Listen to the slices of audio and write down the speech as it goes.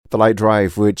The Light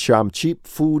Drive with Sham. Cheap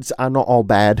foods are not all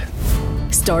bad.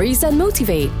 Stories that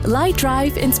motivate. Light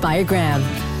Drive Inspiregram.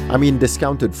 I mean,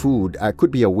 discounted food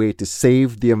could be a way to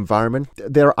save the environment.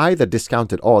 They're either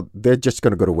discounted or they're just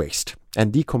going to go to waste.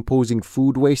 And decomposing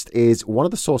food waste is one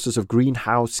of the sources of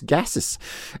greenhouse gases.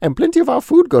 And plenty of our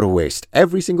food go to waste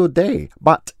every single day.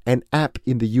 But an app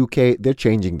in the UK, they're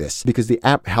changing this because the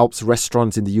app helps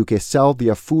restaurants in the UK sell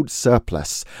their food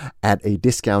surplus at a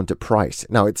discounted price.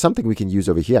 Now, it's something we can use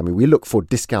over here. I mean, we look for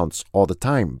discounts all the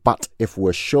time. But if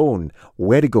we're shown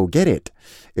where to go get it,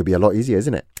 it'll be a lot easier,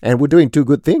 isn't it? And we're doing two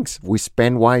good things. We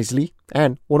spend wisely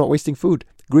and we're not wasting food.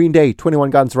 Green Day, 21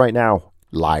 Guns right now.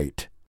 Light.